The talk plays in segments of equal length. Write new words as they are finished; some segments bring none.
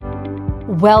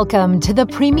Welcome to the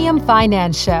Premium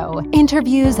Finance Show.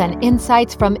 Interviews and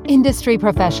insights from industry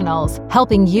professionals,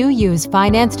 helping you use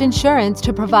financed insurance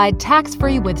to provide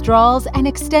tax-free withdrawals and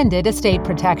extended estate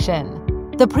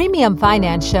protection. The Premium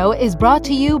Finance Show is brought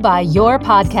to you by Your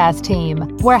Podcast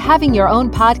Team, where having your own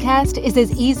podcast is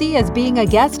as easy as being a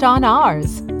guest on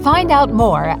ours. Find out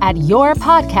more at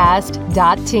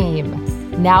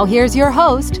yourpodcast.team. Now here's your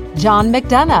host, John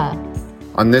McDonough.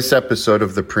 On this episode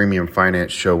of the Premium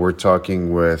Finance Show, we're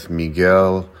talking with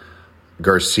Miguel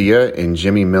Garcia and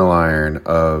Jimmy Milliron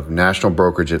of National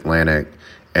Brokerage Atlantic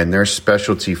and their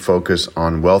specialty focus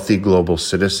on wealthy global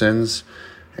citizens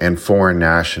and foreign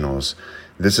nationals.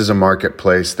 This is a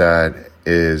marketplace that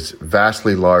is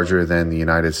vastly larger than the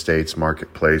United States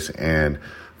marketplace. And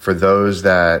for those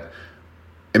that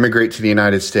immigrate to the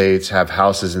United States, have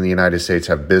houses in the United States,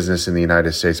 have business in the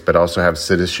United States, but also have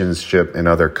citizenship in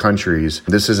other countries,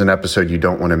 this is an episode you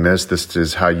don't want to miss. This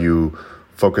is how you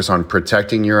focus on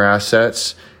protecting your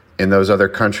assets in those other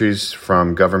countries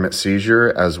from government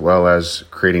seizure, as well as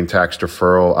creating tax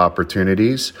deferral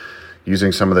opportunities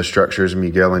using some of the structures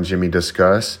Miguel and Jimmy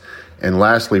discuss. And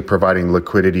lastly, providing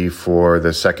liquidity for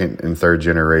the second and third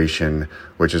generation,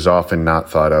 which is often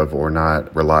not thought of or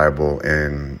not reliable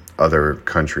in other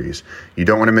countries. You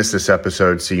don't want to miss this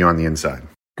episode. See you on the inside.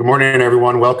 Good morning,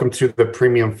 everyone. Welcome to the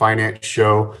Premium Finance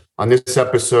Show. On this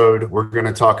episode, we're going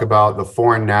to talk about the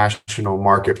foreign national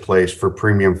marketplace for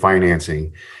premium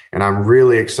financing. And I'm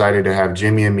really excited to have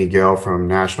Jimmy and Miguel from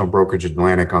National Brokerage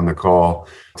Atlantic on the call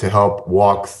to help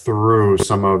walk through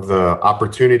some of the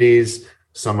opportunities,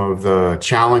 some of the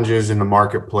challenges in the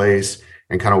marketplace,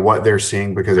 and kind of what they're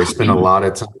seeing, because they spend a lot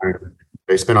of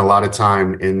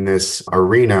time in this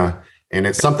arena. And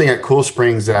it's something at Cool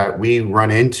Springs that we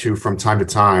run into from time to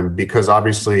time, because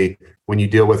obviously when you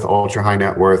deal with ultra high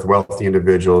net worth, wealthy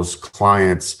individuals,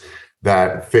 clients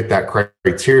that fit that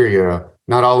criteria,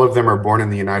 not all of them are born in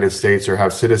the United States or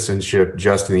have citizenship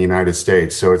just in the United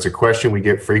States. So it's a question we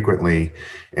get frequently,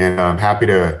 and I'm happy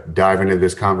to dive into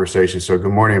this conversation. So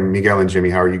good morning, Miguel and Jimmy.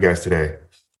 How are you guys today?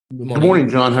 Good morning,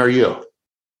 John. How are you?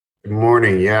 Good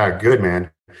morning. Yeah, good,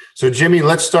 man. So Jimmy,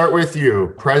 let's start with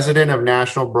you, president of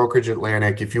National Brokerage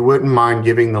Atlantic. If you wouldn't mind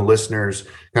giving the listeners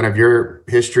kind of your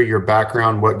history, your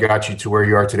background, what got you to where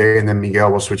you are today, and then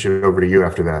Miguel, we'll switch it over to you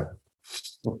after that.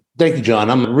 Thank you, John.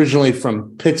 I'm originally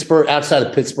from Pittsburgh, outside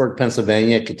of Pittsburgh,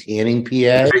 Pennsylvania, Katanning,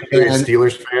 PA. You're a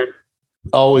Steelers fan?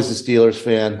 Always a Steelers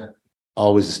fan.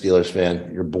 Always a Steelers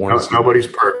fan. You're born. Nobody's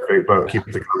perfect, but keep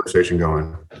the conversation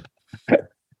going.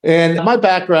 And my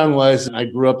background was I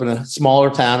grew up in a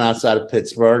smaller town outside of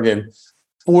Pittsburgh. And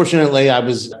fortunately,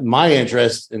 my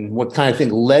interest and what kind of thing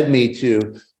led me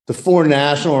to the foreign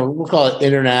national, or we'll call it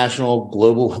international,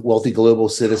 global, wealthy global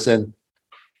citizen.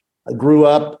 I grew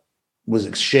up, was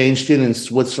exchange student in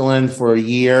Switzerland for a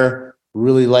year.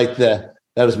 Really liked that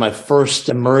was my first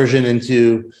immersion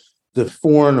into the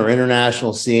foreign or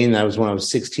international scene. That was when I was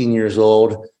 16 years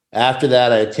old. After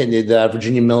that, I attended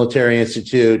Virginia Military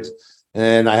Institute,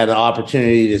 and I had an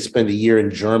opportunity to spend a year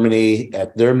in Germany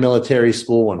at their military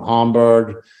school in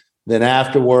Hamburg. Then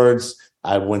afterwards,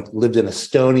 I lived in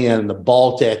Estonia and the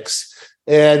Baltics,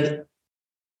 and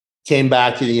came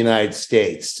back to the United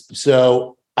States.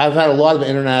 So I've had a lot of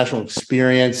international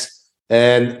experience,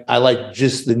 and I like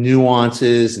just the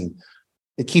nuances, and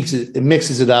it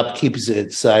mixes it up, keeps it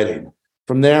exciting.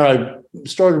 From there, I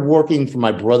started working for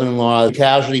my brother-in-law,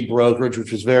 casualty brokerage,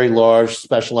 which was very large,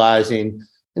 specializing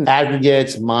in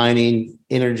aggregates, mining,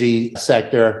 energy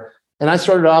sector. And I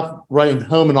started off writing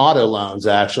home and auto loans,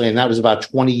 actually, and that was about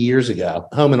 20 years ago,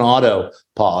 home and auto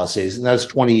policies. And that was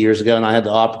 20 years ago. And I had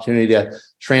the opportunity to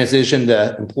transition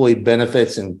to employee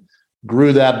benefits and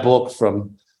grew that book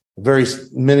from very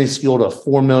minuscule to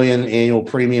 4 million annual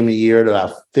premium a year to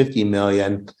about 50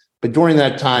 million. But during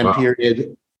that time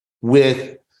period,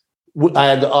 I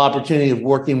had the opportunity of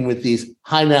working with these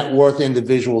high net worth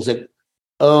individuals that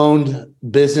owned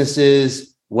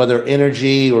businesses, whether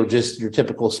energy or just your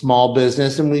typical small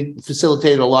business. And we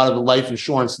facilitated a lot of the life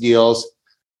insurance deals.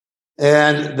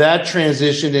 And that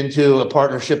transitioned into a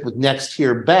partnership with Next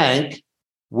Tier Bank,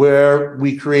 where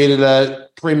we created a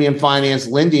premium finance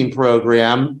lending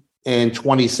program in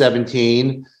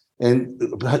 2017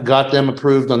 and got them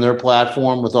approved on their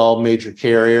platform with all major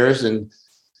carriers, and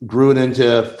grew it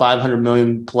into a 500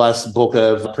 million plus book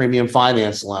of premium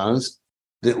finance loans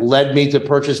that led me to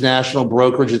purchase National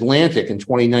Brokerage Atlantic in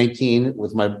 2019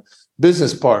 with my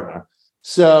business partner.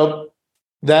 So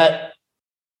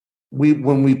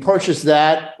when we purchased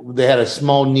that, they had a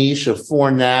small niche of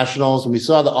foreign nationals, and we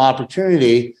saw the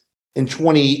opportunity in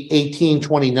 2018,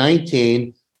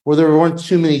 2019, where there weren't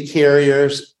too many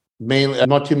carriers, mainly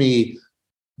not too many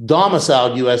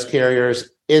domiciled U.S. carriers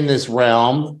in this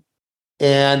realm.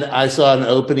 And I saw an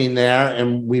opening there,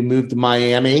 and we moved to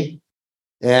Miami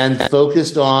and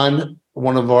focused on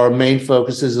one of our main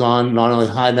focuses on not only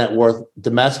high net worth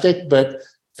domestic, but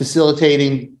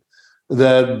facilitating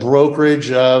the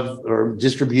brokerage of or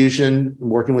distribution,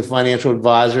 working with financial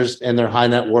advisors and their high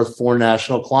net worth foreign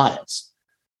national clients.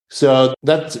 So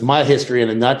that's my history in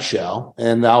a nutshell.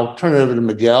 And I'll turn it over to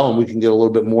Miguel, and we can get a little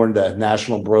bit more into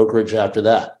national brokerage after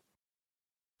that.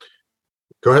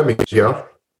 Go ahead, Miguel.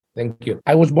 Thank you.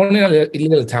 I was born in a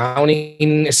little town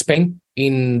in Spain,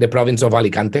 in the province of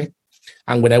Alicante.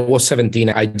 And when I was 17,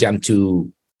 I jumped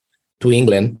to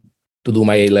England to do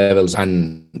my A-levels,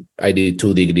 and I did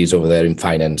 2 degrees over there in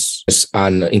finance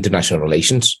and international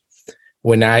relations.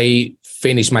 When I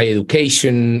finished my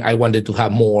education, I wanted to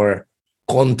have more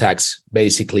contacts,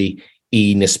 basically,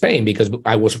 in Spain, because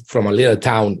I was from a little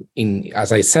town,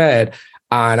 as I said,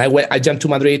 and I jumped to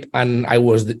Madrid, and I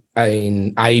was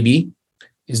in IB.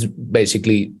 Is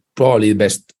basically probably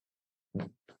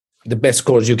the best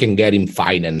course you can get in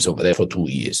finance over there for 2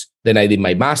 years. Then I did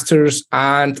my master's,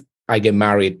 and I get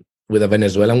married with a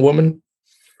Venezuelan woman.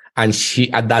 And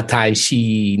at that time,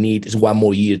 she needs 1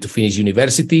 more year to finish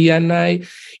university. And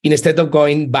instead of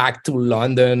going back to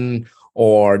London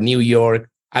or New York,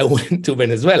 I went to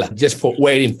Venezuela just for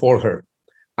waiting for her.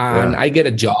 And I get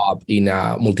a job in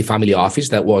a multifamily office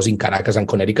that was in Caracas and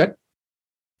Connecticut.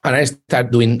 And I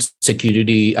started doing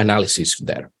security analysis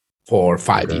there for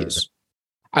 5 years.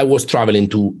 I was traveling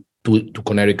to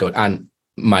Connecticut and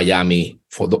Miami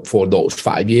for those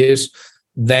 5 years.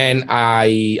 Then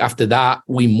after that,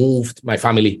 my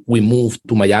family moved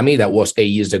to Miami. That was 8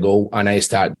 years ago. And I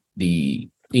started the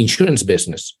insurance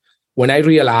business. When I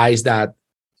realized that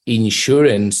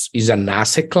insurance is an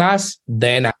asset class,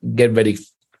 then I get very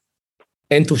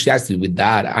enthusiastic with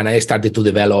that. And I started to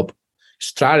develop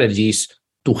strategies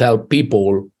to help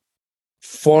people,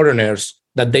 foreigners,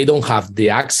 that they don't have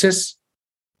the access,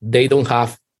 they don't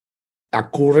have a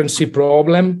currency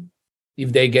problem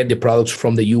if they get the products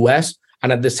from the US.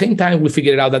 And at the same time, we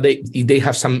figured out that if they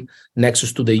have some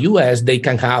nexus to the US, they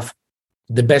can have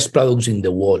the best products in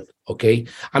the world, okay?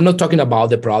 I'm not talking about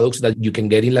the products that you can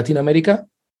get in Latin America,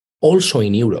 also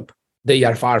in Europe. They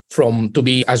are far from to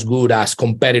be as good, as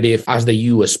competitive as the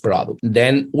US product.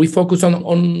 Then we focus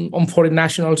on foreign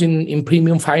nationals in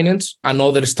premium finance and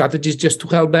other strategies just to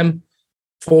help them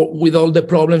with all the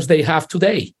problems they have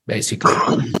today, basically.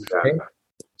 Okay?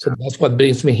 So that's what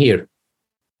brings me here.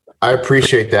 I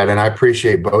appreciate that. And I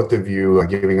appreciate both of you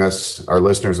giving us, our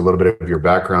listeners, a little bit of your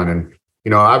background. And,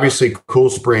 obviously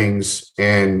Cool Springs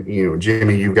and,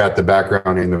 Jimmy, you've got the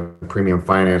background in the premium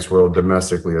finance world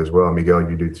domestically as well. Miguel,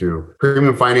 you do too.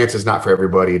 Premium finance is not for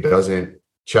everybody. It doesn't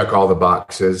check all the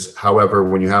boxes. However,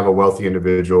 when you have a wealthy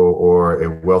individual or a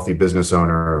wealthy business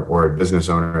owner or a business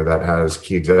owner that has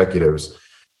key executives,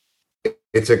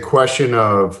 it's a question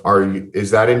of,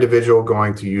 is that individual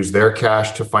going to use their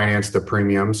cash to finance the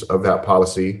premiums of that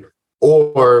policy?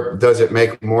 Or does it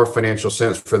make more financial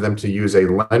sense for them to use a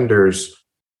lender's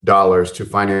dollars to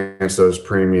finance those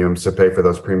premiums, to pay for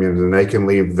those premiums, and they can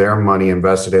leave their money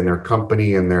invested in their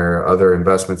company and their other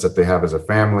investments that they have as a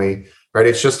family, right?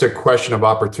 It's just a question of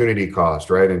opportunity cost,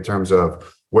 right? In terms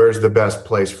of where's the best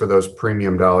place for those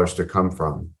premium dollars to come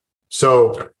from.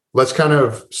 So let's kind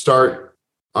of start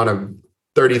on a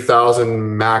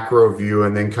 30,000 macro view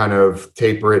and then kind of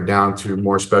taper it down to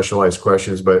more specialized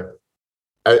questions. But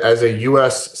as a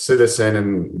U.S. citizen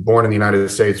and born in the United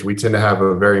States, we tend to have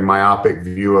a very myopic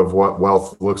view of what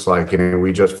wealth looks like, and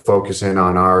we just focus in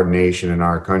on our nation and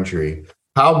our country.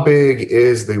 How big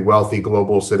is the wealthy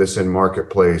global citizen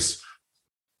marketplace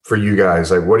for you guys?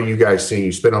 Like, what are you guys seeing?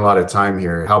 You spend a lot of time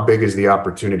here. How big is the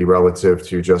opportunity relative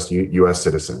to just U.S.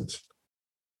 citizens?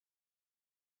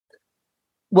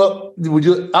 Well,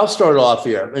 I'll start off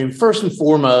here. First and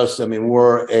foremost,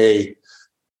 we're a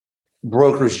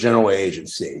brokerage general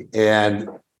agency, and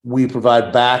we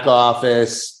provide back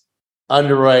office,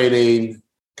 underwriting,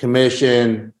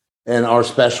 commission, and our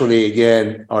specialty,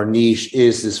 again, our niche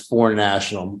is this foreign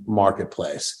national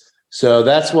marketplace. So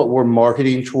that's what we're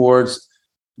marketing towards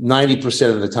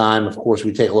 90% of the time. Of course,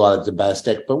 we take a lot of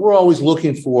domestic, but we're always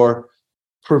looking for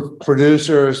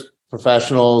producers,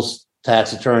 professionals,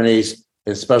 tax attorneys,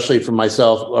 especially for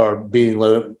myself, are being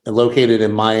located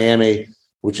in Miami,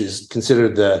 which is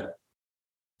considered the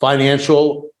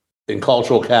financial and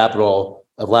cultural capital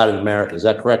of Latin America. Is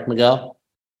that correct, Miguel?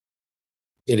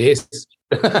 It is.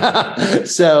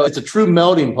 So it's a true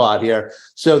melting pot here.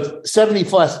 So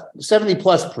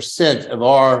 70+ % of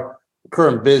our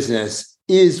current business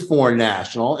is foreign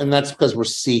national, and that's because we're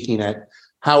seeking it.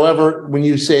 However, when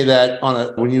you say that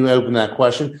when you open that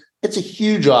question, it's a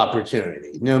huge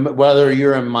opportunity. Whether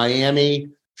you're in Miami,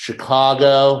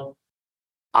 Chicago,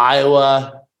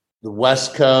 Iowa, the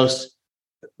West Coast,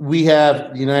 we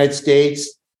have the United States.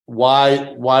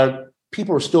 Why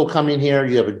people are still coming here?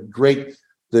 You have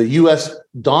the U.S.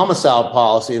 domicile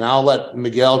policy, and I'll let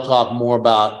Miguel talk more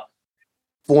about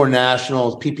foreign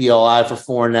nationals, PPLI for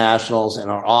foreign nationals,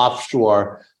 and our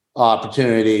offshore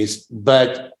opportunities.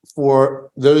 But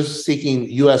for those seeking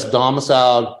U.S.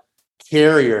 domiciled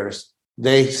carriers,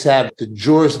 they have the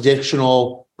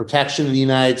jurisdictional protection in the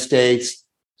United States.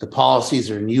 The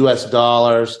policies are in U.S.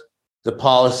 dollars. The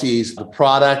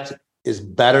product is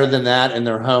better than that in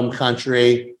their home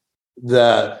country.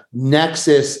 The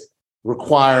nexus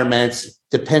requirements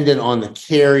dependent on the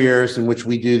carriers in which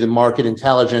we do the market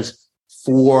intelligence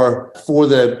for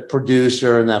the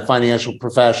producer and that financial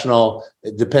professional,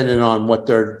 depending on what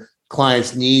their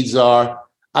clients' needs are.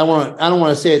 I don't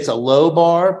want to say it's a low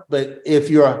bar, but if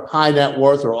you're a high net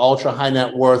worth or ultra high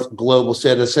net worth global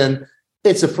citizen,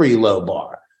 it's a pretty low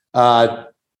bar.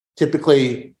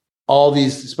 Typically, all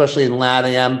these, especially in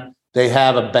LATAM, they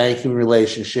have a banking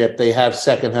relationship. They have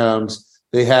second homes.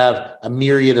 They have a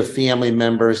myriad of family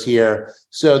members here.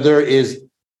 So there is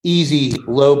easy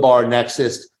low bar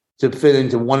nexus to fit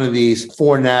into one of these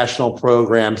foreign national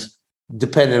programs,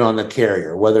 dependent on the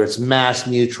carrier, whether it's Mass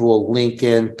Mutual,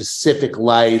 Lincoln, Pacific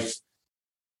Life,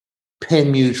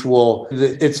 Penn Mutual.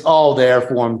 It's all there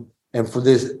for them, and for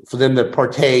them to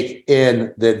partake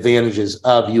in the advantages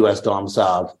of U.S.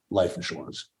 domiciled life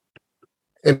insurance.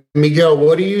 And Miguel,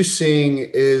 what are you seeing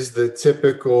is the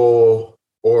typical,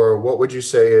 or what would you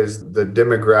say is the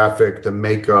demographic, the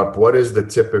makeup? What is the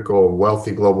typical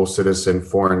wealthy global citizen,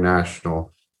 foreign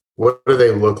national? What do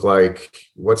they look like?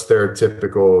 What's their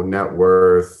typical net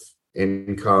worth,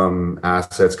 income,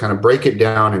 assets? Kind of break it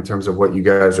down in terms of what you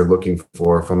guys are looking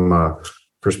for from a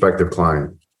prospective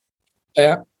client.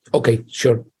 Okay,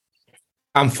 sure.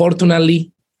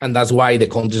 Unfortunately, and that's why the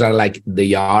countries are like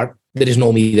they are, there is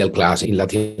no middle class in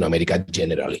Latin America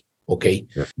generally. Okay.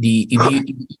 Yeah.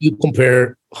 If you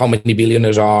compare how many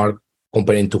billionaires are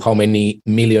comparing to how many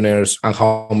millionaires and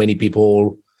how many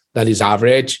people that is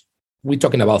average, we're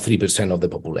talking about 3% of the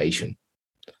population.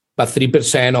 But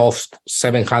 3% of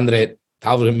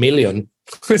 700,000 million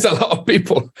is a lot of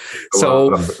people.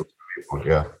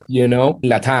 Yeah.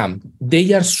 LATAM,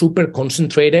 they are super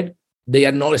concentrated. They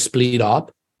are not split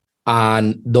up.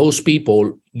 And those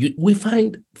people, we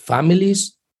find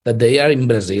families that they are in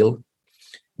Brazil,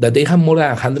 that they have more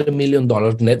than $100 million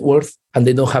net worth, and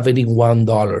they don't have any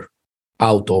 $1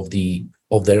 out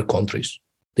of their countries.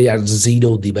 They are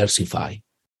zero diversified.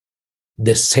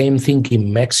 The same thing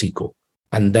in Mexico.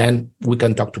 And then we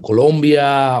can talk to Colombia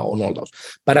and all those.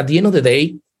 But at the end of the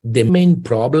day, the main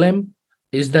problem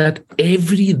is that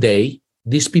every day,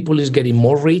 these people is getting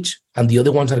more rich and the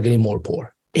other ones are getting more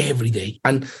poor every day.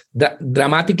 And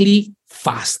dramatically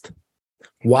fast.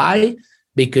 Why?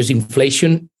 Because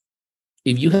inflation,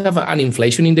 if you have an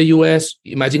inflation in the US,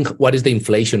 imagine what is the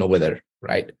inflation over there,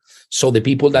 right? So the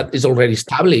people that is already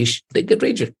established, they get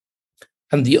richer.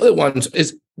 And the other ones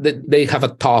is that they have a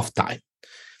tough time.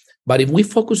 But if we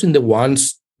focus on the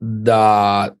ones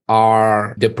that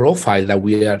are the profile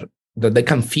that they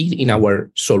can feed in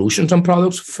our solutions and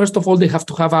products, first of all, they have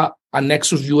to have a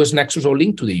nexus, US nexus or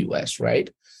link to the US, right?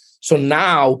 So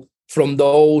now from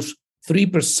those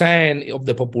 3% of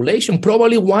the population,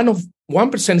 probably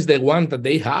 1% is the one that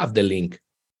they have the link.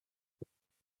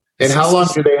 And how long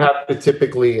do they have to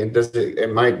typically, and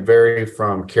it might vary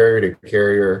from carrier to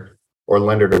carrier or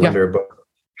lender to lender, but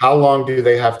how long do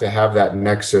they have to have that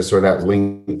nexus or that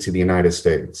link to the United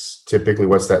States? Typically,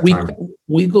 what's that time?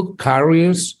 We got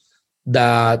carriers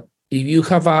that if you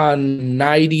have a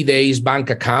 90 days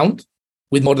bank account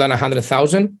with more than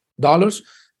 $100,000,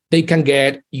 they can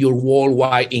get your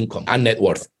worldwide income and net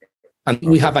worth. And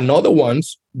we have another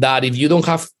ones that if you don't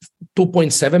have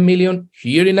 2.7 million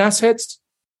here in assets,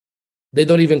 they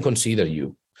don't even consider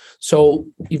you. So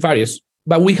it varies,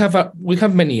 but we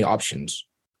have many options.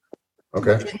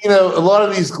 Okay. A lot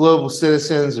of these global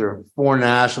citizens or foreign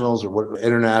nationals or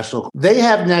international, they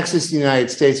have nexus to the United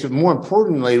States, but more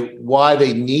importantly, why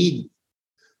they need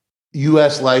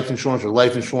U.S. life insurance or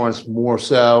life insurance more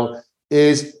so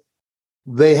is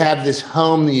they have this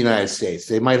home in the United States.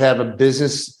 They might have a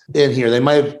business in here. They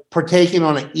might have partaken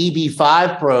on an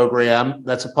EB-5 program.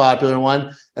 That's a popular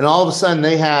one. And all of a sudden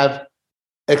they have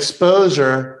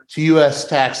exposure to U.S.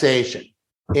 taxation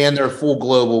and their full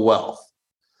global wealth.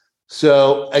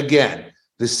 So again,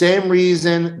 the same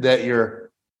reason that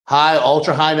your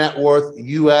ultra high net worth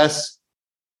U.S.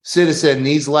 citizen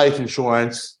needs life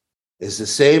insurance It's the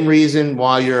same reason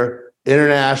why you're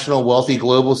international, wealthy,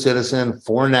 global citizen,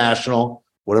 foreign national,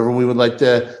 whatever we would like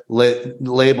to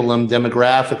label them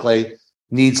demographically,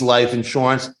 needs life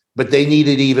insurance, but they need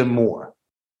it even more.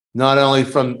 Not only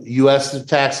from U.S.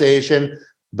 taxation,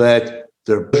 but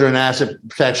their and asset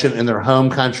protection in their home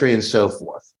country and so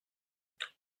forth.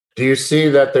 Do you see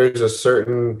that there's a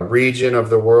certain region of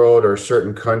the world or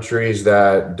certain countries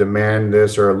that demand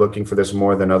this or are looking for this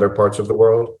more than other parts of the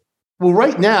world? Well,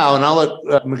 right now, and I'll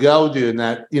let Miguel do in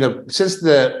that, since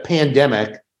the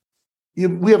pandemic,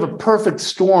 we have a perfect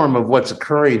storm of what's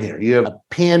occurring here. You have a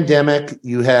pandemic,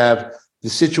 you have the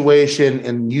situation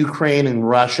in Ukraine and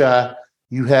Russia,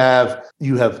 you have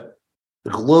the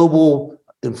global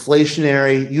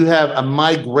inflationary, you have a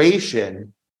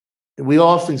migration. We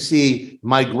often see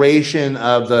migration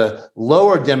of the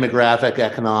lower demographic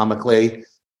economically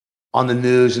on the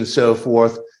news and so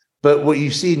forth. But what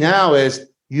you see now is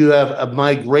you have a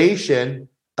migration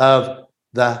of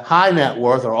the high net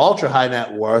worth or ultra high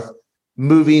net worth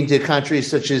moving to countries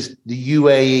such as the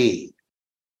UAE,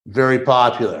 very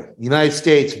popular. United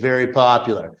States, very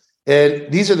popular.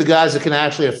 And these are the guys that can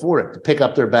actually afford it to pick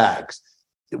up their bags.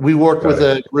 We work with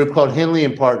a group called Henley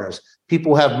and Partners.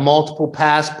 People have multiple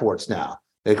passports now.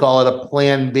 They call it a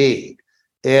Plan B.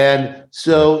 And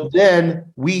so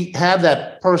then we have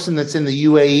that person that's in the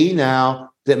UAE now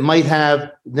that might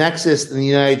have nexus in the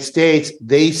United States.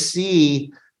 They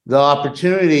see the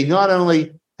opportunity not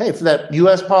only, hey, for that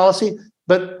U.S. policy,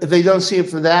 but if they don't see it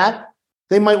for that,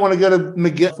 they might want to go to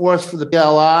McGill for us for the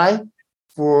PLI,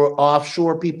 for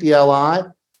offshore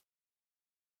PPLI.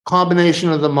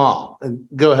 Combination of them all. And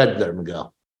go ahead there,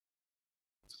 Miguel.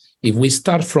 If we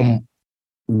start from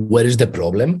where is the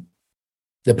problem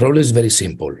is very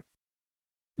simple.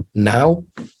 Now,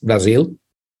 Brazil,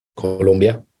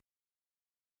 Colombia,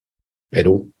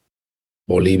 Peru,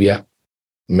 Bolivia,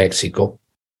 Mexico,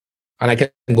 and I can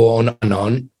go on and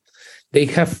on. They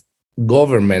have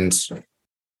governments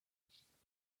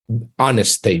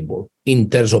unstable in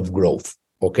terms of growth,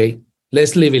 okay?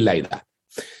 Let's leave it like that.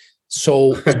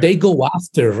 So they go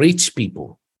after rich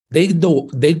people. They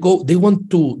want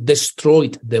to destroy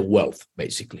the wealth,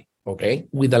 basically, okay?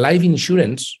 With the life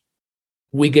insurance,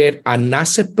 we get an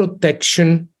asset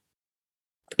protection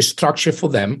structure for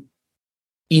them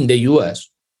in the US.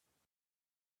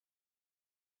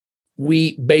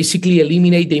 We basically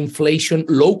eliminate the inflation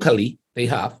locally they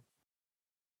have.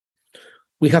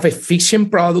 We have a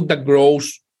fixed product that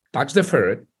grows tax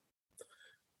deferred.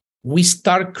 We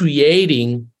start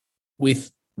creating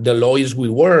with the lawyers we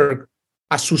work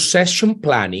a succession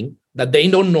planning that they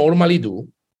don't normally do.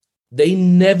 They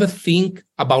never think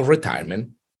about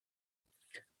retirement.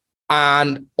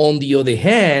 And on the other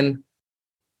hand,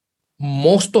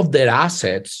 most of their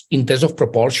assets in terms of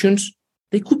proportions,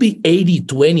 they could be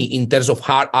 80-20 in terms of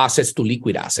hard assets to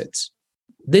liquid assets.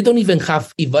 They don't even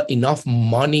have enough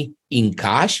money in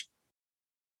cash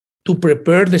to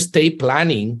prepare the estate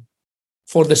planning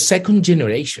for the second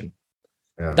generation.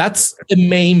 Yeah. That's the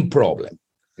main problem.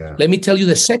 Yeah. Let me tell you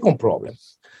the second problem.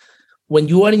 When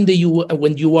you are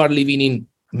when you are living in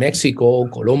Mexico,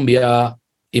 Colombia,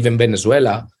 even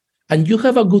Venezuela, and you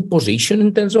have a good position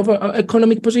in terms of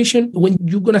economic position, when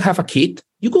you're going to have a kid,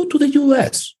 you go to the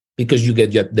US because you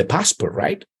get the passport,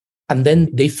 right? And then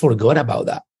they forgot about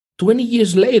that. 20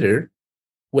 years later,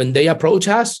 when they approach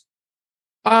us,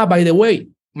 by the way,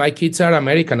 my kids are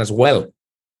American as well.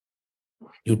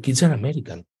 Your kids are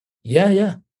American.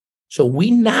 Yeah. So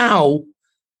we now,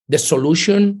 the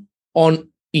solution on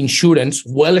insurance,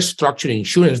 well-structured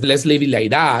insurance, let's leave it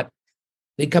like that,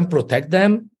 they can protect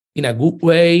them in a good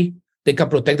way. They can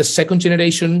protect the second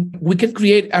generation. We can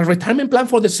create a retirement plan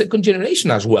for the second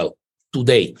generation as well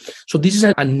today. So this is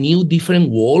a new, different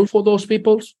world for those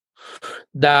people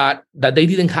that they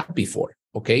didn't have before,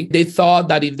 okay? They thought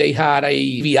that if they had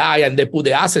a VI and they put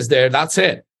the assets there, that's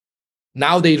it.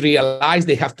 Now they realize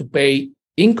they have to pay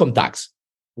income tax,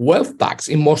 wealth tax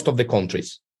in most of the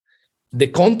countries. The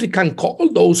country can call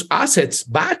those assets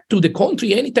back to the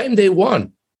country anytime they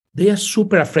want. They are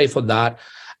super afraid for that.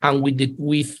 And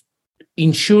with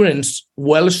insurance,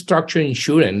 well-structured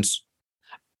insurance,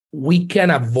 we can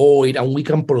avoid and we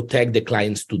can protect the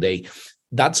clients today.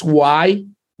 That's why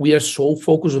we are so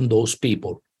focused on those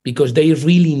people, because they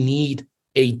really need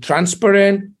a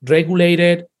transparent,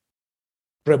 regulated,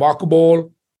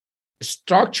 revocable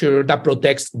structure that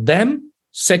protects them,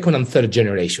 second and third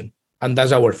generation. And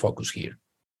that's our focus here.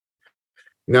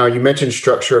 Now, you mentioned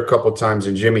structure a couple of times,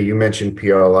 and Jimmy, you mentioned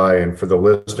PLI, and for the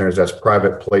listeners, that's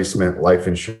private placement life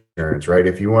insurance, right?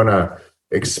 If you want to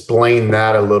explain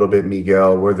that a little bit,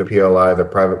 Miguel, where the PLI, the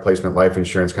private placement life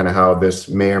insurance, kind of how this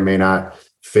may or may not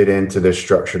fit into this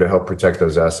structure to help protect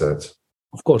those assets?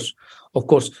 Of course.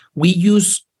 We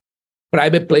use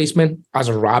private placement as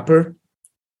a wrapper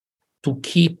to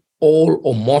keep all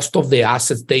or most of the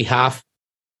assets they have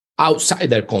outside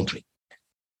their country.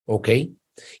 Okay?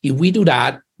 If we do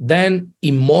that, then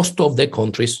in most of the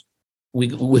countries,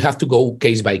 we have to go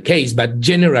case by case, but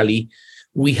generally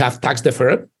we have tax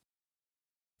deferred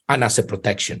and asset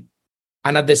protection.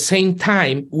 And at the same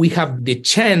time, we have the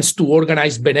chance to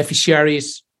organize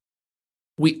beneficiaries.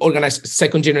 We organize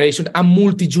second generation and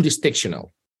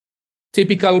multi-jurisdictional.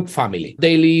 Typical family.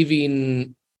 They live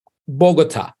in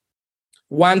Bogota.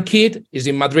 One kid is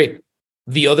in Madrid.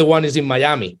 The other one is in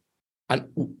Miami. And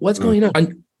what's going on?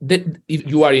 And if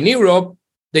you are in Europe,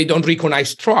 they don't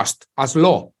recognize trust as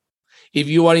law. If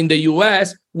you are in the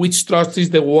US, which trust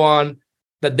is the one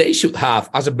that they should have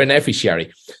as a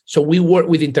beneficiary? So we work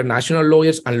with international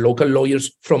lawyers and local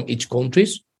lawyers from each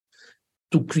countries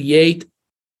to create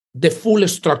the full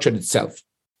structure itself.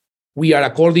 We are a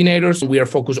coordinators. We are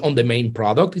focused on the main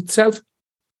product itself,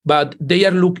 but they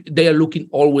are looking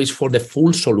always for the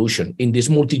full solution in this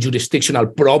multi-jurisdictional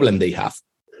problem they have.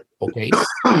 Okay.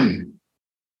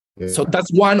 Yeah. So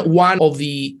that's one of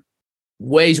the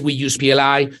ways we use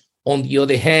PLI. On the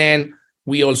other hand,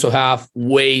 we also have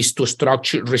ways to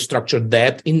restructure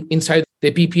debt inside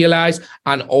the PPLIs,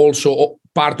 and also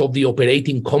part of the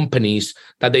operating companies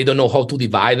that they don't know how to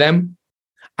divide them.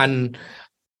 And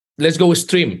let's go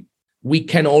extreme. We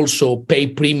can also pay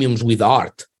premiums with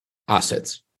art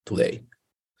assets today.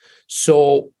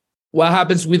 So what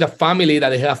happens with a family that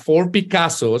they have 4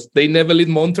 Picassos, they never leave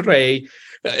Monterrey,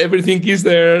 everything is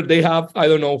there, they have,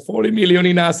 40 million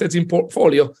in assets in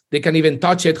portfolio, they can even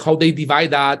touch it, how they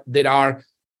divide that. There are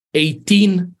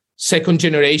 18 second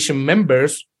generation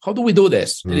members. How do we do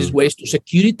this? There is ways to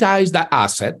securitize that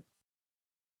asset,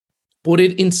 put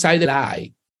it inside the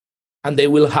PLI, and they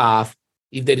will have,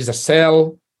 if there is a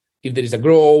sell, if there is a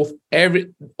growth,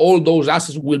 all those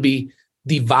assets will be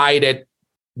divided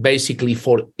basically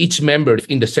for each member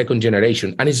in the second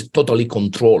generation, and it's totally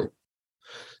controlled.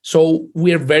 So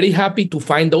we're very happy to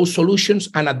find those solutions.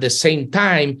 And at the same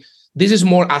time, this is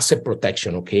more asset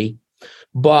protection, okay?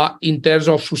 But in terms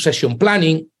of succession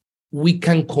planning, we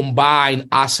can combine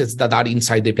assets that are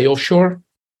inside the offshore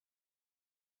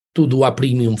to do a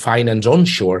premium finance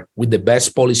onshore with the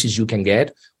best policies you can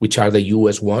get, which are the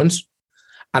US ones.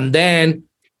 And then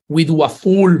we do a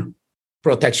full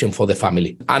protection for the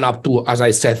family and up to, as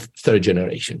I said, third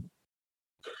generation.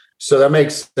 So that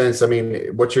makes sense. I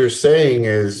mean, what you're saying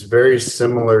is very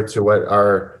similar to what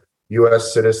our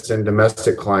US citizen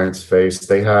domestic clients face.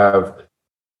 They have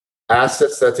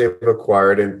assets that they've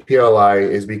acquired, and PLI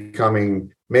is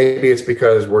becoming, maybe it's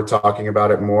because we're talking about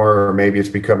it more, or maybe it's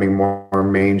becoming more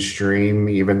mainstream,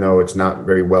 even though it's not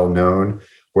very well known,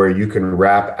 where you can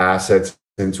wrap assets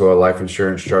into a life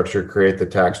insurance structure, create the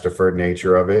tax deferred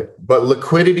nature of it. But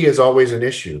liquidity is always an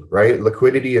issue, right?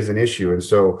 Liquidity is an issue. And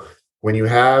so when you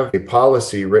have a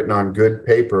policy written on good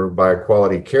paper by a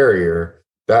quality carrier,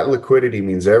 that liquidity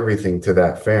means everything to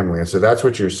that family. And so that's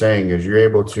what you're saying, is you're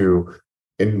able to,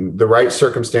 in the right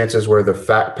circumstances where the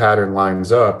fact pattern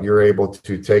lines up, you're able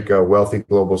to take a wealthy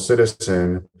global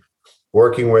citizen,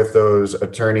 working with those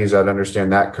attorneys that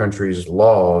understand that country's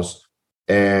laws,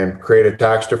 and create a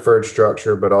tax deferred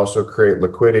structure, but also create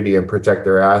liquidity and protect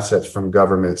their assets from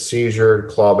government seizure,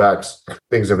 clawbacks,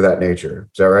 things of that nature.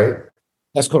 Is that right?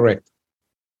 That's correct.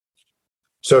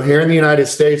 So here in the United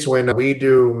States, when we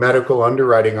do medical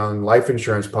underwriting on life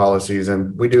insurance policies,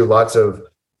 and we do lots of,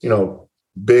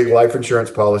 big life insurance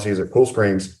policies at Cool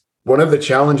Springs, one of the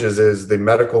challenges is the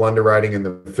medical underwriting and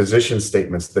the physician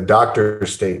statements, the doctor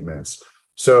statements.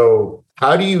 So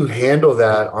how do you handle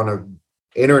that on an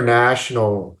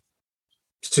international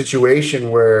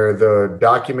situation where the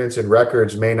documents and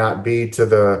records may not be to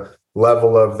the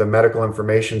level of the medical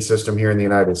information system here in the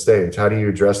United States? How do you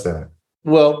address that?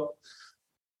 Well,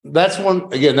 that's one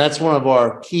of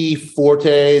our key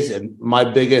fortes, and my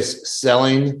biggest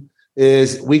selling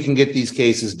is we can get these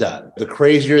cases done. The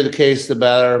crazier the case, the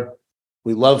better.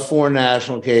 We love foreign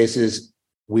national cases.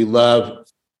 We love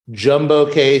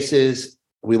jumbo cases.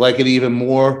 We like it even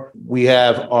more. We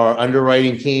have our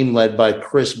underwriting team led by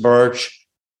Chris Birch,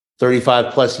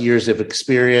 35 plus years of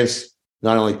experience,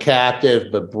 not only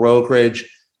captive, but brokerage,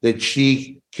 that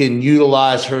she can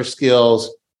utilize her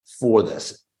skills for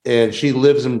this. And she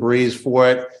lives and breathes for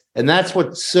it. And that's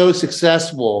what's so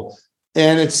successful.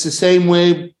 And it's the same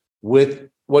way with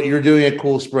what you're doing at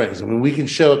Cool Springs. I mean, we can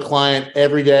show a client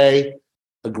every day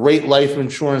a great life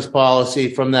insurance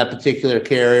policy from that particular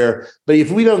carrier. But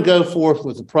if we don't go forth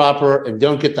with the proper and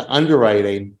don't get the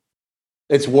underwriting,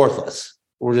 it's worthless.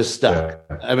 we're just stuck.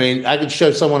 Yeah. I mean, I could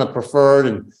show someone a preferred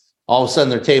and all of a sudden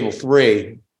they're table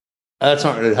 3. That's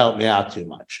not going to help me out too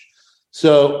much.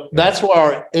 So that's where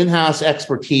our in-house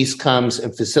expertise comes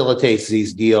and facilitates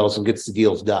these deals and gets the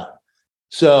deals done.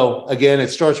 So again, it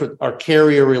starts with our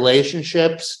carrier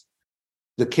relationships.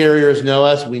 The carriers know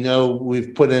us. We know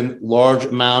we've put in large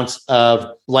amounts of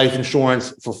life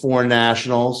insurance for foreign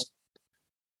nationals.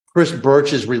 Chris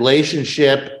Birch's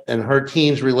relationship and her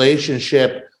team's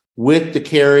relationship with the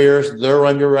carriers, their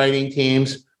underwriting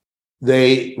teams,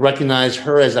 they recognize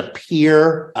her as a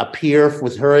peer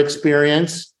with her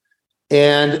experience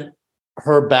and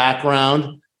her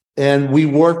background. And we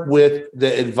work with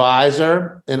the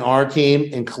advisor and our team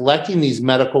in collecting these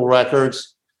medical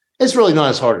records. It's really not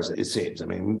as hard as it seems. I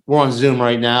mean, we're on Zoom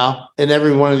right now in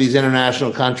every one of these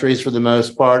international countries for the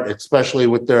most part, especially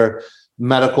with their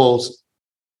medicals.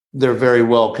 They're very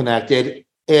well connected.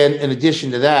 And in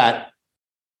addition to that,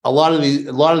 a lot of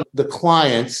the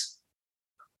clients,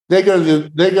 they go to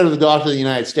the doctor of the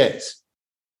United States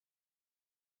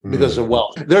because they're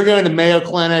wealthy. They're going to Mayo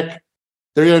Clinic,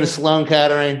 they're going to Sloan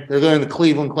Kettering, they're going to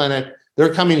Cleveland Clinic.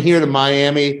 They're coming here to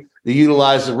Miami to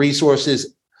utilize the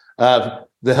resources of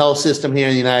the health system here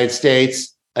in the United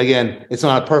States. Again, it's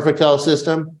not a perfect health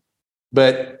system,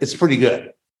 but it's pretty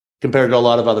good compared to a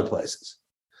lot of other places.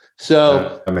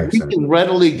 So we can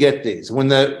readily get these. When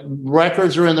the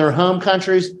records are in their home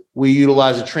countries, we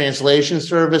utilize a translation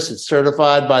service. It's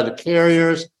certified by the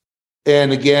carriers.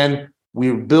 And again,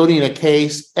 we're building a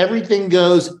case. Everything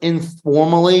goes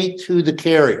informally to the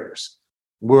carriers.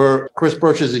 Chris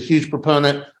Birch is a huge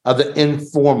proponent of the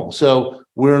informal. So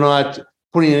we're not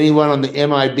putting anyone on the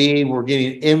MIB. We're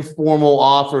getting informal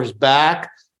offers back.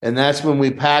 And that's when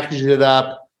we package it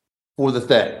up for the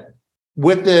thing.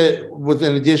 With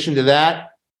in addition to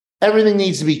that, everything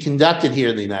needs to be conducted here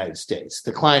in the United States.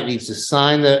 The client needs to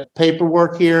sign the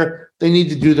paperwork here. They need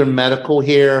to do their medical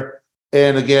here.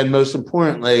 And again, most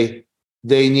importantly,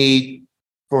 they need,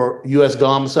 for U.S.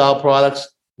 domicile products,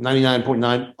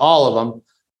 99.9, all of them,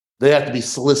 they have to be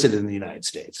solicited in the United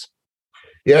States.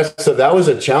 Yes. So that was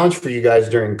a challenge for you guys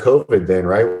during COVID then,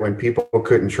 right? When people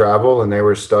couldn't travel and they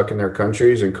were stuck in their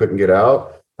countries and couldn't get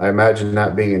out. I imagine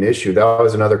that being an issue. That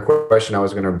was another question I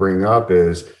was going to bring up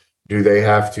is, do they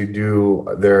have to do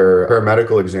their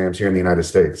paramedical exams here in the United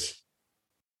States?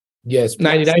 Yes,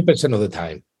 99% of the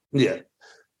time. Yeah.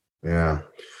 Yeah.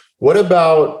 What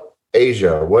about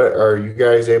Asia? What are you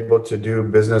guys able to do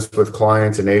business with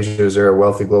clients in Asia? Is there a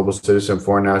Wealthy Global Citizen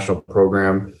Foreign National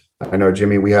Program? I know,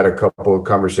 Jimmy, we had a couple of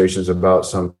conversations about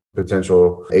some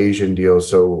potential Asian deals.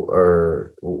 So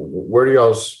where do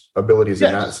y'all's abilities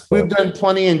in that? We've done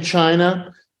plenty in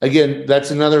China. Again,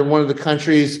 that's another one of the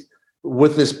countries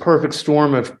with this perfect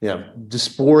storm of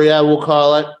dysphoria, we'll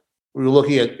call it. We're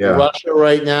looking at Russia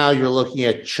right now. You're looking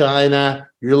at China.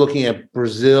 You're looking at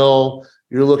Brazil.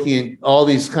 You're looking at all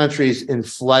these countries in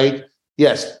flight.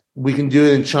 Yes, we can do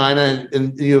it in China.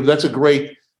 And that's a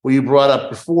great, what you brought up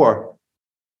before.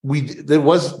 It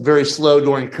was very slow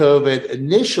during COVID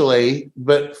initially,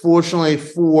 but fortunately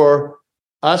for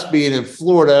us being in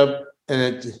Florida, and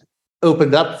it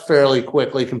opened up fairly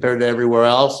quickly compared to everywhere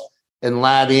else, and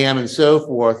LATAM and so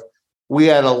forth, we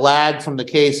had a lag from the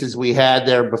cases we had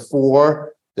there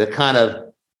before that kind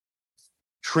of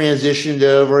transitioned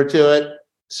over to it.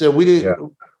 So we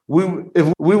didn't. It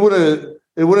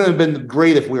wouldn't have been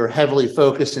great if we were heavily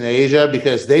focused in Asia,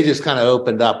 because they just kind of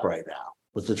opened up right now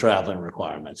with the traveling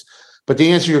requirements. But to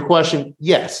answer your question,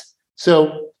 yes.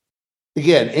 So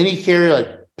again, any carrier like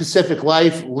Pacific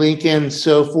Life, Lincoln,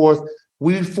 so forth,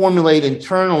 we formulate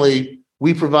internally.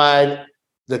 We provide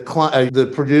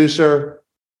the producer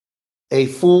a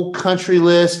full country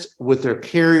list with their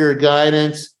carrier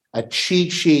guidance, a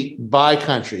cheat sheet by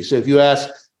country. So if you ask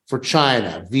for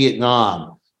China,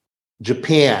 Vietnam,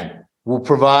 Japan, we'll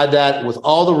provide that with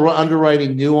all the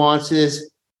underwriting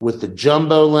nuances, with the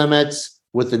jumbo limits,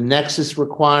 with the nexus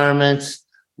requirements,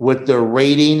 with the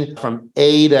rating from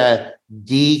A to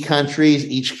D countries.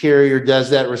 Each carrier does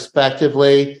that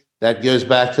respectively. That goes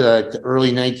back to the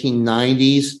early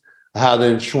 1990s, how the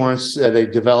insurance, they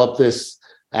developed this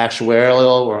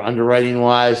actuarial or underwriting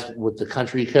wise with the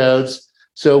country codes.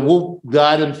 So we'll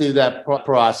guide them through that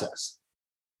process.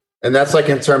 And that's like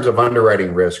in terms of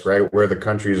underwriting risk, right? Where the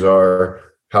countries are,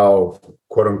 how,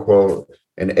 quote unquote,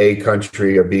 an A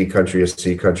country, a B country, a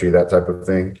C country, that type of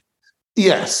thing?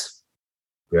 Yes.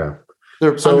 Yeah.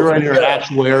 They're underwriting or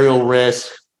actuarial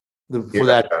risk for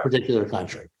that particular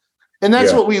country. And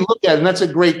that's what we look at. And that's a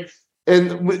great,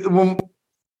 and when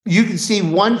you can see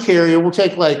one carrier, we'll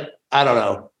take we'll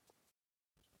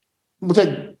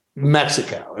take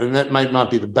Mexico. And that might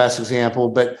not be the best example,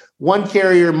 but one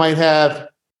carrier might have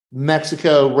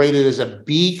Mexico rated as a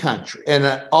B country, and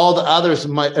all the others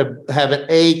might have an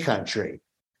A country.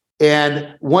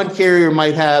 And one carrier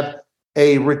might have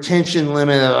a retention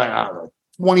limit of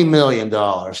 $20 million,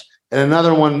 and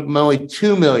another one only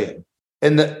 $2 million.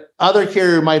 And the other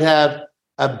carrier might have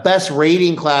a best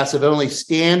rating class of only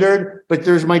standard, but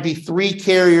there might be 3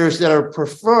 carriers that are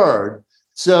preferred.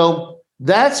 So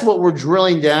that's what we're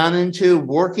drilling down into,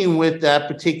 working with that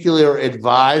particular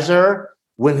advisor.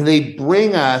 When they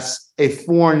bring us a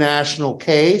foreign national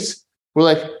case, we're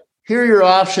like, here are your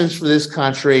options for this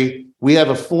country. We have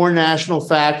a foreign national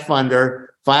fact finder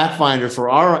for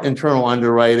our internal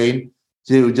underwriting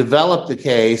to develop the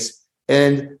case.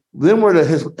 And then we're to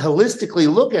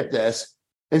holistically look at this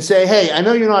and say, hey, I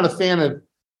know you're not a fan of,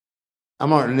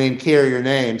 I'm not going to name carrier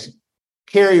names,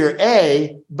 Carrier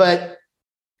A, but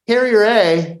Carrier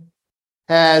A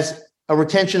has a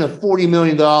retention of $40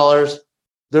 million.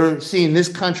 They're seeing this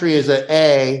country as an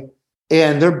A,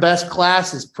 and their best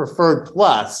class is preferred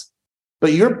plus.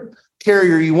 But your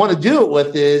carrier you want to do it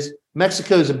with is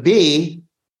Mexico's a B.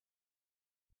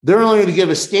 They're only going to give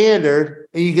a standard,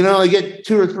 and you can only get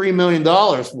 $2 or $3 million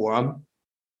for them.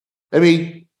 I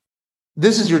mean,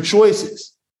 this is your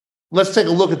choices. Let's take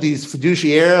a look at these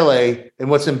fiduciarily and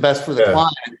what's in best for the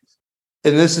client.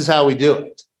 And this is how we do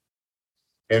it.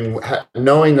 And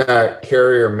knowing that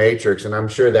carrier matrix, and I'm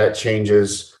sure that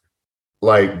changes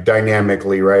like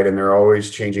dynamically, right? And they're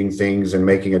always changing things and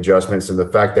making adjustments. And the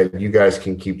fact that you guys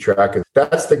can keep track of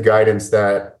that's the guidance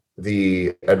that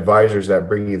the advisors that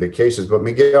bring you the cases. But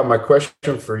Miguel, my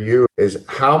question for you is,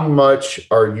 how much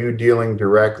are you dealing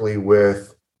directly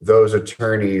with those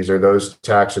attorneys or those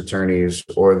tax attorneys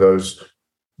or those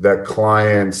that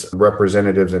clients,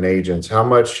 representatives and agents? How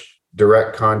much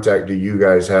direct contact do you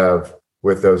guys have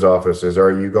with those offices?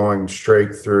 Are you going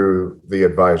straight through the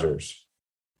advisors?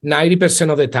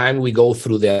 90% of the time we go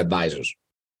through the advisors.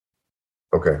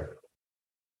 Okay.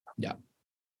 Yeah.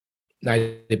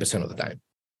 90% of the time.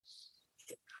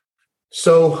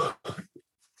 So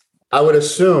I would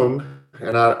assume,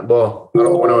 and I don't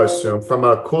want to assume, from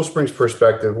a Cool Springs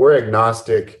perspective, we're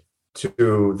agnostic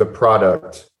to the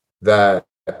product that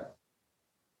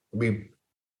we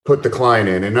put the client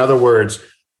in. In other words,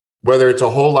 whether it's a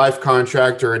whole life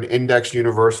contract or an indexed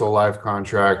universal life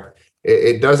contract,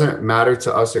 it doesn't matter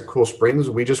to us at Cool Springs.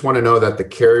 We just want to know that the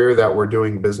carrier that we're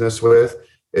doing business with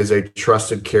is a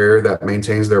trusted carrier that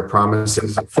maintains their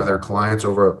promises for their clients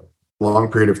over a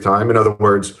long period of time. In other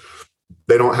words,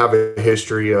 they don't have a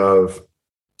history of,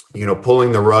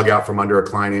 pulling the rug out from under a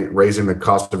client, raising the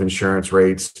cost of insurance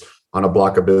rates on a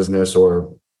block of business,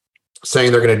 or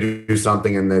saying they're going to do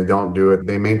something and they don't do it.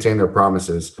 They maintain their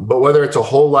promises. But whether it's a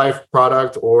whole life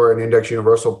product or an index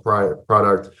universal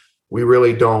product, we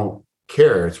really don't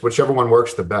care. It's whichever one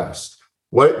works the best.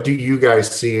 What do you guys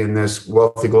see in this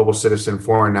wealthy global citizen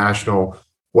foreign national?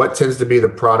 What tends to be the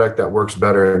product that works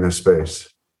better in this space?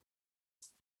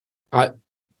 Can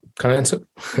I answer?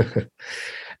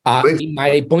 In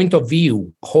my point of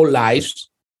view, whole lives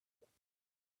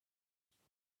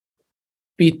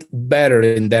fit better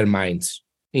in their minds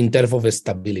in terms of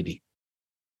stability.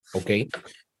 Okay.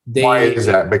 Why is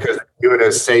that? Because they view it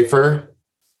as safer?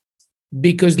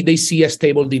 Because they see a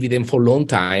stable dividend for a long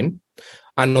time.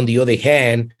 And on the other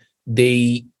hand,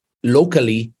 they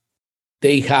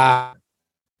have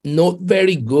not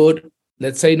very good,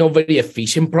 let's say not very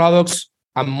efficient products.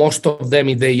 And most of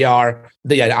them, they are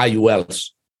IULs.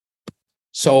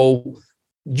 So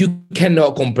you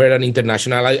cannot compare an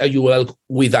international IUL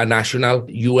with a national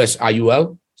US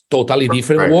IUL, totally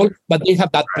different world, but they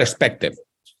have that perspective.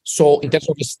 So in terms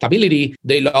of stability,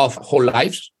 they love whole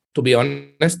lives, to be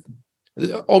honest.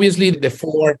 Obviously, the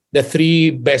 3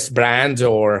 best brands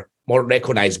or more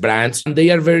recognized brands, and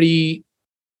they are very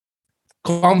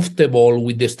comfortable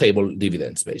with the stable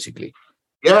dividends, basically.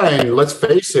 Yeah, and let's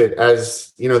face it,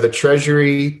 as the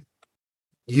Treasury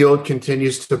yield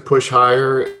continues to push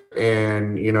higher,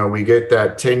 and we get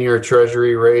that 10-year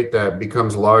Treasury rate that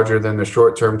becomes larger than the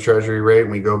short-term Treasury rate,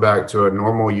 and we go back to a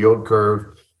normal yield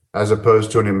curve as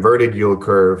opposed to an inverted yield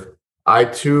curve. I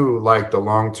too like the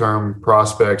long-term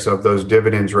prospects of those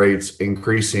dividends rates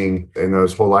increasing in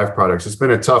those whole life products. It's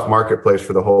been a tough marketplace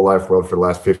for the whole life world for the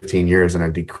last 15 years in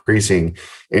a decreasing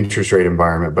interest rate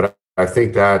environment. But I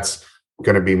think that's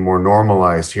going to be more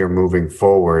normalized here moving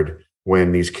forward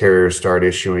when these carriers start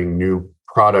issuing new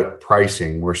product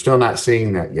pricing. We're still not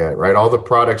seeing that yet, right? All the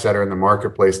products that are in the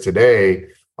marketplace today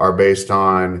are based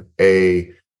on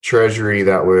a Treasury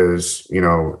that was, in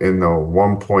the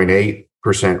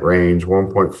 1.8% range,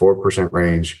 1.4%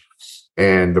 range.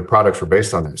 and the products were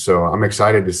based on that. So I'm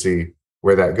excited to see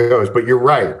where that goes. But you're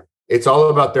right. It's all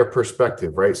about their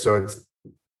perspective, right? So it's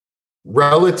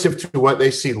relative to what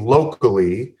they see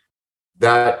locally,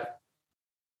 that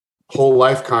whole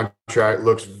life contract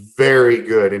looks very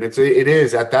good. And it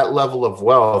is at that level of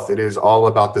wealth, it is all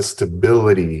about the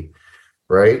stability,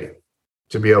 right?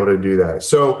 To be able to do that.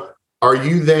 So are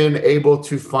you then able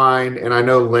to find, and I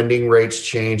know lending rates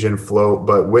change and float,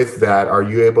 but with that, are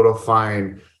you able to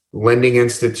find lending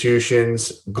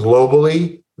institutions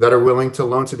globally that are willing to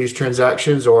loan to these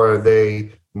transactions, or are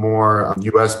they more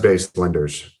US-based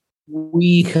lenders?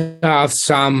 We have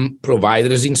some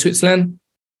providers in Switzerland,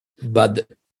 but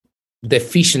the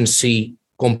efficiency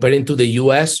comparing to the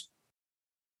US,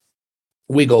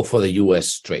 we go for the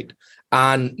US trade.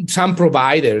 And some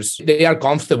providers, they are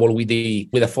comfortable with the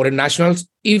foreign nationals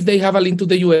if they have a link to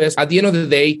the US. At the end of the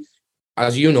day,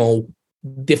 as you know,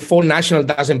 the foreign national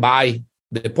doesn't buy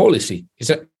the policy.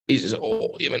 It's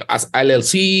even as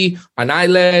LLC, an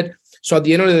ILED. So at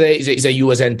the end of the day, it's a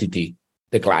US entity,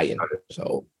 the client.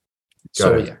 So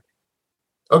yeah.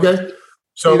 Okay.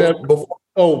 So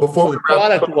before the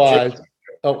product wise,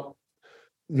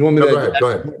 you want me to go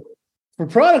ahead. For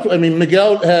product, I mean,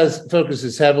 Miguel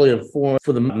focuses heavily on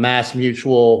for the mass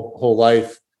mutual whole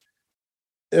life.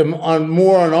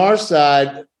 On our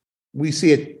side, we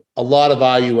see a lot of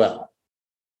IUL,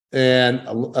 and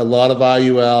a lot of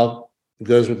IUL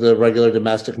goes with the regular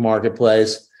domestic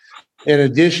marketplace. In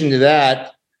addition to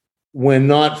that, when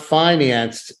not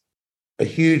financed, a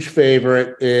huge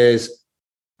favorite is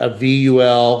a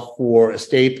VUL for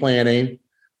estate planning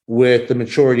with the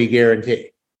maturity guarantee.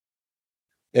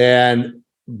 And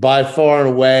by far and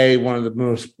away, one of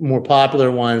the more popular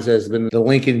ones has been the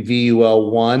Lincoln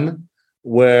VUL1,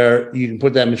 where you can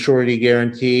put that maturity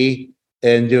guarantee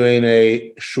and doing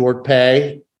a short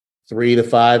pay, 3 to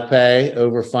 5 pay,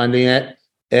 overfunding it.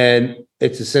 And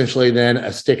it's essentially then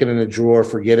a stick it in a drawer,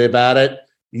 forget about it,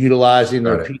 utilizing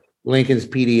Lincoln's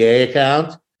PDA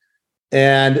account.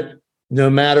 And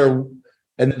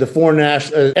the foreign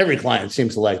national, every client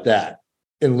seems to like that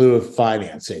in lieu of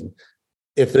financing,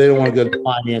 if they don't want to go the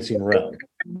financing route.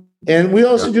 And we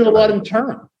also do a lot in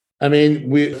term. I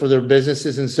mean, for their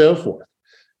businesses and so forth.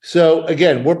 So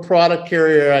again, we're product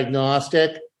carrier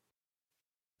agnostic,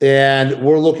 and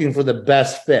we're looking for the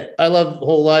best fit. I love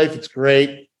whole life. It's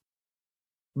great,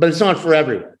 but it's not for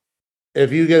everyone.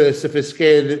 If you get a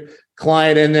sophisticated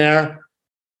client in there,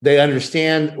 they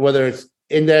understand whether it's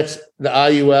index, the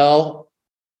IUL,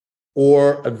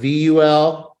 or a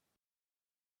VUL,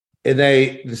 and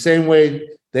the same way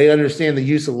they understand the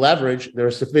use of leverage, they're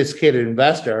a sophisticated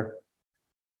investor.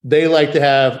 They like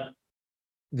to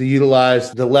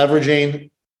utilize the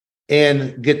leveraging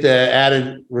and get the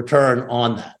added return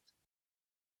on that.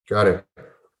 Got it.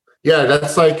 Yeah,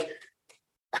 that's like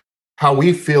how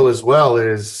we feel as well,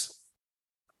 is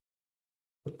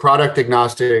product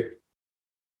agnostic,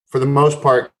 for the most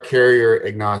part, carrier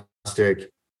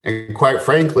agnostic, and quite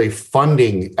frankly,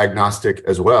 funding agnostic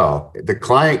as well. The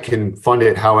client can fund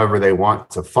it however they want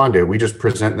to fund it. We just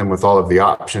present them with all of the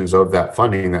options of that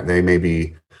funding that they may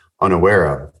be unaware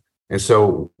of. And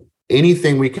so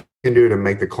anything we can do to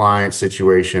make the client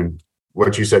situation,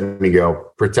 what you said,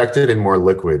 Miguel, protected and more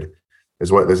liquid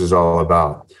is what this is all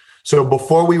about. So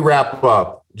before we wrap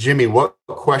up, Jimmy, what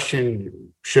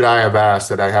question should I have asked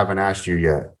that I haven't asked you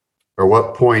yet? Or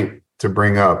what point to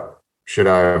bring up should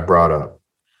I have brought up?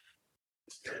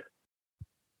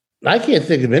 I can't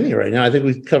think of any right now. I think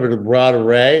we've covered a broad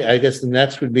array. I guess the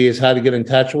next would be is how to get in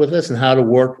touch with us and how to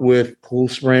work with Cool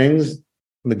Springs,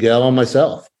 Miguel, and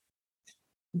myself.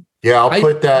 Yeah, I'll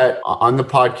put that on the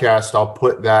podcast. I'll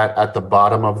put that at the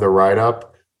bottom of the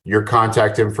write-up, your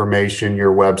contact information,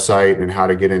 your website, and how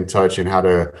to get in touch and how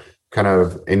to kind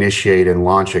of initiate and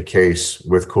launch a case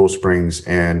with Cool Springs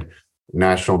and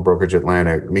National Brokerage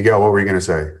Atlantic. Miguel, what were you going to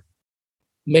say?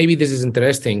 Maybe this is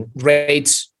interesting.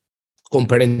 Rates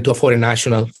comparing to a foreign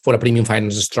national for a premium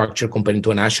finance structure comparing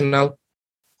to a national.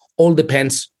 All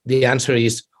depends. The answer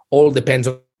is all depends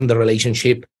on the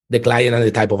relationship, the client, and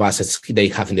the type of assets they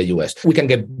have in the US. We can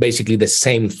get basically the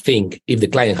same thing if the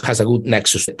client has a good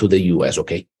nexus to the US,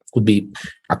 okay? Could be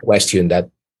a question that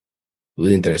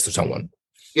would interest someone.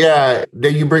 Yeah,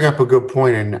 you bring up a good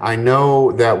point. And I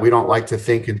know that we don't like to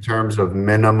think in terms of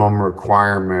minimum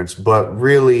requirements, but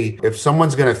really, if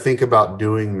someone's going to think about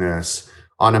doing this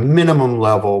on a minimum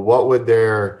level, what would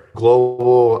their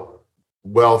global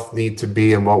wealth need to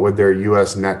be and what would their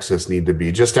US nexus need to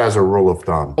be, just as a rule of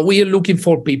thumb? We are looking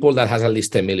for people that has at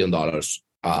least $10 million.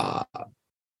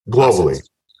 Globally? Assets.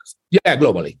 Yeah,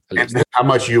 globally. And how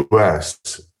much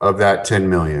US of that 10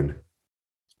 million?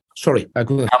 Sorry, I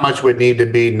couldn't. How much would need to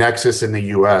be Nexus in the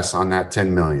US on that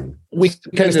 10 million? We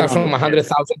can start from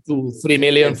 100,000 to 3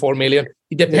 million, 4 million.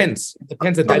 It depends. It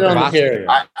depends the type of asset.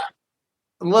 I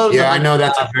know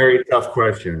that's a very tough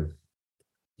question.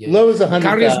 Low is 100,000.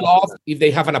 Carriers love if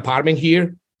they have an apartment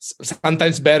here.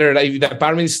 Sometimes better if the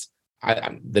apartment is.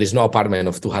 There is no apartment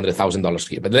of $200,000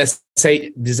 here, but let's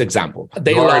say this example.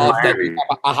 They love that we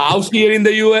have a house here in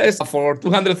the US for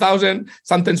 $200,000.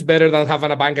 Sometimes better than having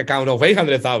a bank account of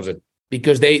 $800,000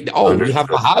 because you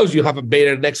have a house, you have a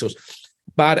better Nexus.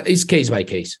 But it's case by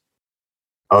case.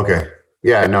 Okay.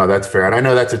 Yeah, no, that's fair. And I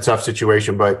know that's a tough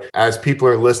situation, but as people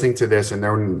are listening to this and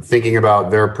they're thinking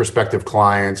about their prospective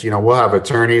clients, we'll have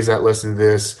attorneys that listen to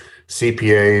this,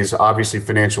 CPAs, obviously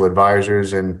financial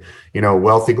advisors, and,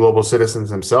 wealthy global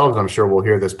citizens themselves. I'm sure we'll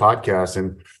hear this podcast.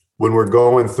 And when we're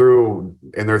going through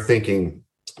and they're thinking,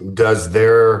 does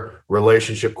their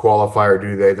relationship qualify or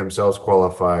do they themselves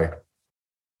qualify?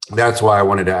 That's why I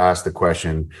wanted to ask the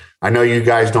question. I know you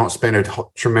guys don't spend a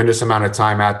tremendous amount of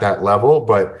time at that level,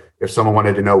 but if someone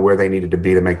wanted to know where they needed to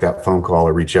be to make that phone call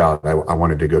or reach out, I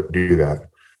wanted to go do that.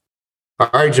 All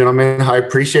right, gentlemen, I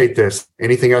appreciate this.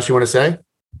 Anything else you want to say?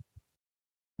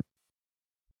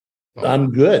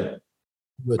 I'm good.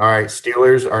 All right.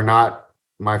 Steelers are not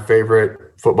my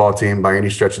favorite football team by any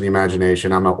stretch of the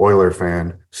imagination. I'm an Oiler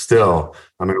fan. Still,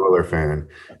 I'm an Oiler fan.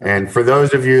 And for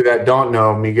those of you that don't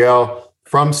know, Miguel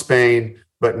from Spain,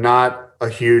 but not a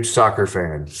huge soccer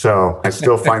fan. So I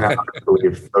still find that hard to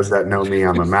believe. Those that know me,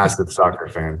 I'm a massive soccer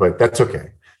fan, but that's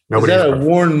okay. Is that a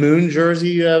Warren Moon jersey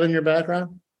you have in your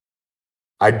background?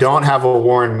 I don't have a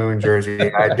Warren Moon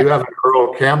jersey. I do have an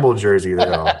Earl Campbell jersey,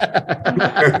 though.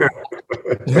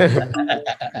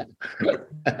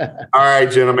 All right,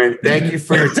 gentlemen. Thank you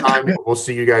for your time. We'll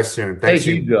see you guys soon. Thank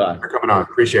you for coming on.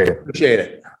 Appreciate it. Appreciate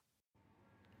it.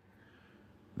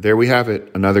 There we have it.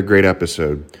 Another great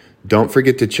episode. Don't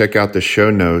forget to check out the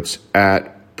show notes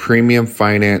at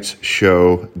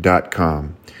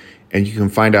premiumfinanceshow.com. And you can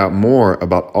find out more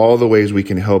about all the ways we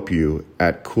can help you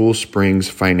at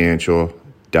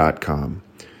coolspringsfinancial.com.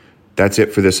 That's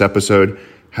it for this episode.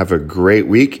 Have a great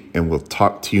week, and we'll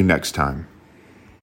talk to you next time.